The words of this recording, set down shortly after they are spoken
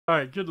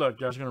Alright, good luck,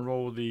 guys. I'm going to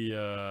roll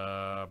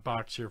the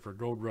box here for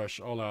Gold Rush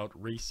All Out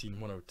Racing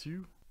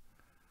 102.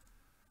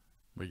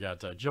 We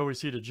got Joey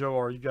C to Joe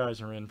R. You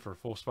guys are in for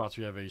full spots.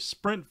 We have a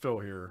sprint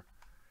fill here.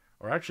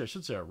 Or actually, I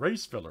should say a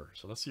race filler.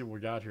 So let's see what we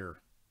got here.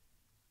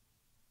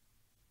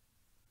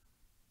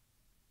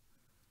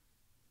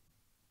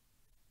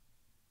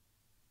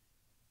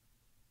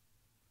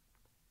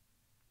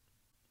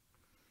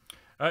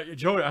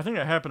 Joey, I think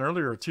that happened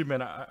earlier too,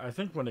 man. I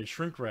think when they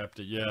shrink wrapped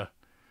it, yeah.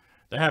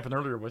 That happened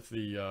earlier with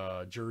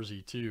the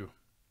jersey too.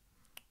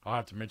 I'll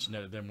have to mention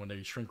that to them when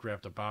they shrink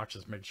wrap the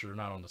boxes. Make sure they're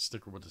not on the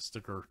sticker with the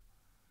sticker.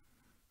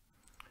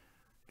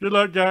 Good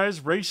luck,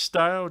 guys. Race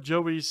Style,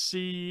 Joey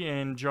C,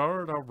 and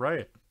Jard. All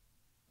right.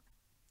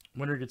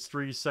 Winner gets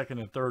 3, second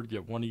and third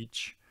get 1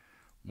 each.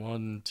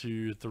 1,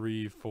 2,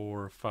 3,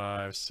 4,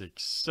 5,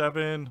 6,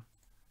 7.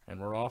 And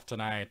we're off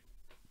tonight.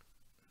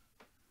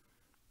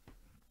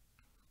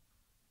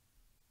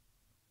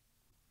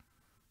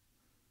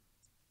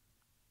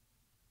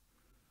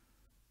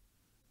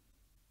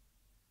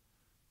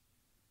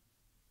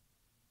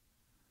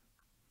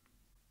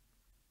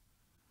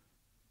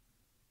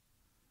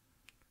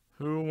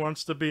 Who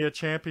wants to be a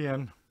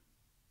champion?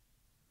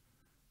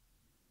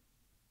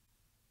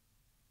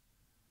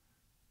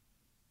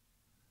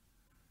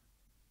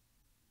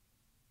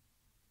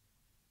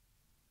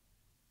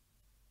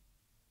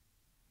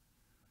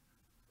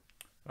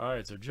 All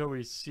right, so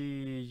Joey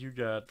C, you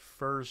got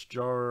first,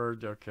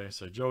 Jard. Okay,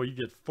 so Joey, you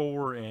get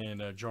 4,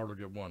 and Jard will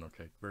get 1.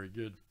 Okay, very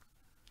good.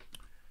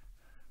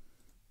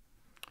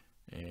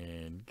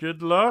 And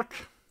good luck.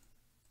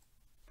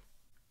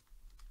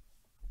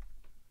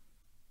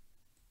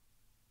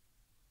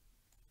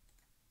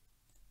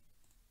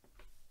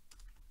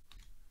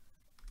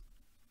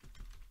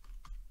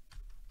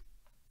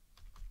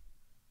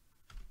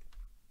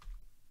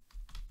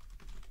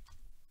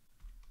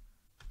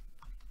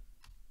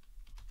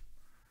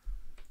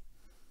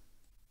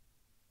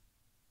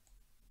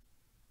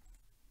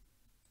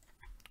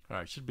 All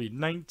right, should be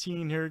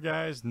 19 here,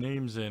 guys.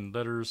 Names and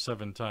letters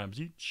 7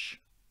 times each.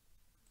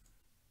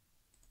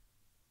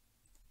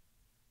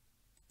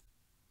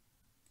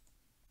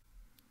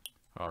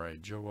 All right,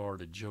 Joe R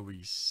to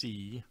Joey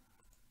C.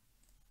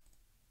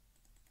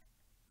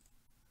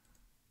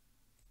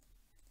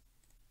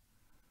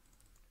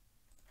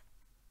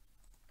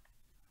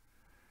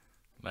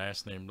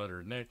 Last name,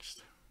 letter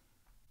next.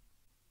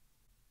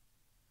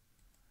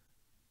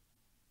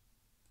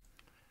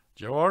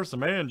 Joe R's the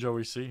man,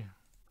 Joey C.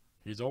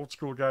 He's an old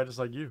school guy just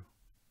like you.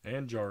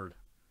 And Jard.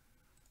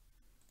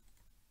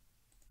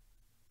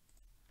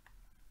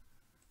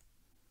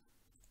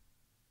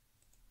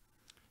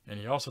 And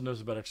he also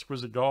knows about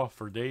exquisite golf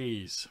for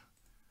days.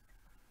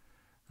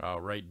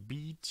 All right,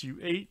 B to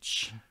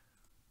H.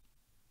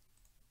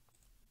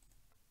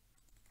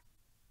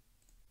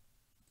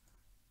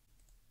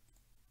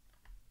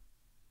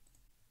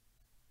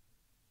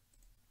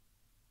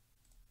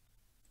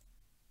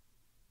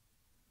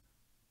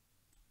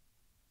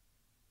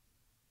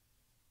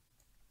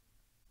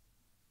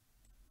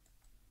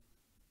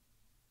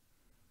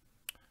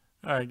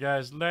 All right,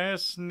 guys,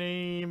 last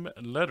name,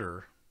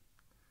 letter.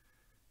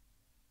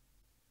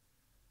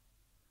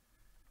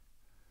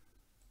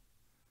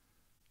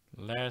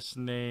 Last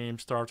name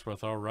starts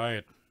with, all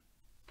right.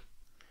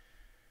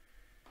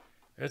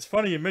 It's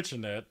funny you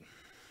mentioned that.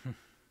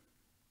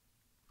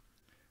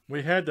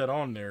 We had that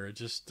on there. It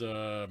just, it's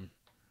a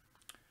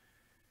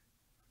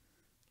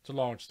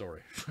long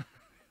story.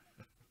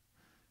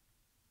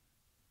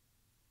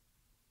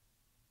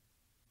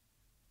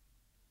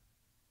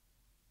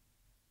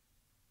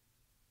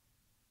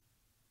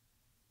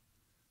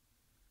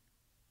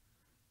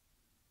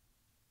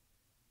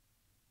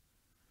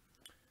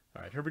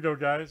 All right, here we go,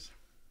 guys.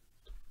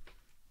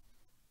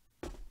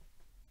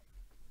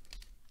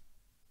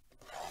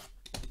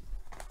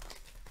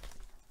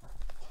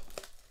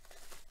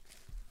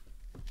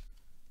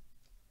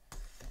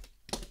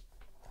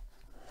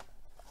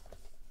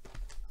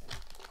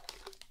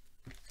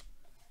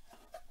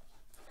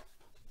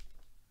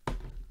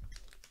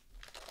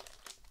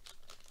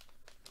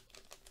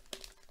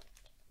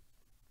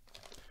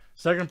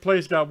 Second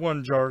place got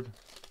 1, Jard.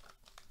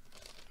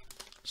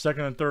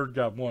 Second and third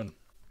got 1.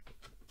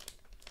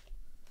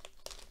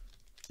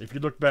 If you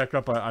look back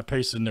up, I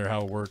pasted in there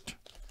how it worked.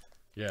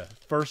 Yeah,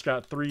 first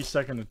got 3,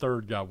 second and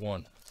third got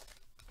 1.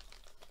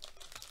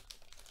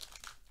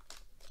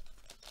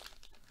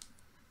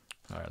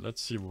 All right,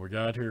 let's see what we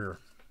got here.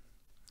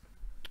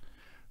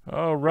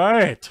 All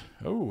right.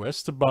 Oh,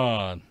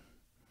 Esteban.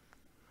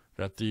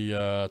 Got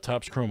the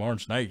Topps Chrome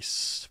Orange.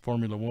 Nice.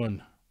 Formula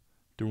 1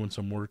 doing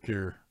some work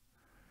here.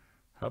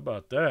 How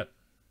about that?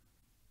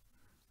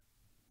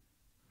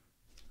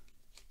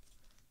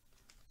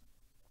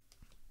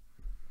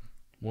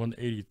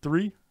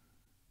 $183.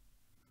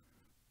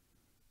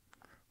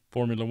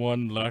 Formula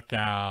 1, luck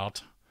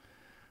out.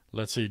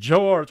 Let's see.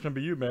 Joe R, it's going to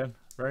be you, man.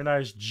 Very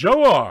nice.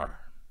 Joe R.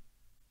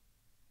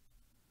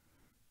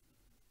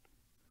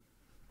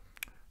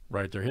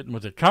 Right there, hitting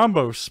with a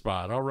combo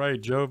spot. All right,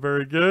 Joe,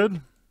 very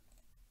good.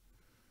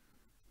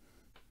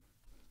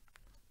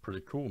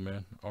 Pretty cool,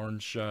 man.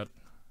 Orange shot.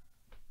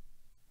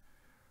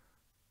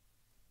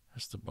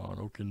 Esteban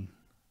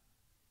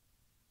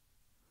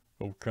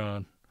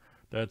Ocon.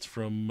 That's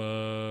from,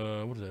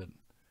 what is that?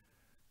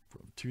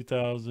 From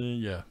 2000,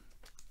 yeah.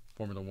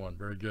 Formula One.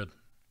 Very good.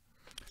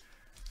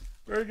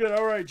 Very good.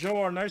 All right, Joe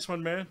R. Nice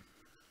one, man.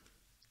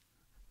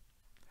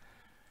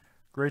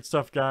 Great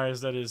stuff, guys.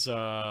 That is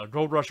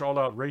Gold Rush All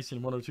Out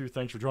Racing 102.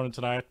 Thanks for joining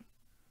tonight.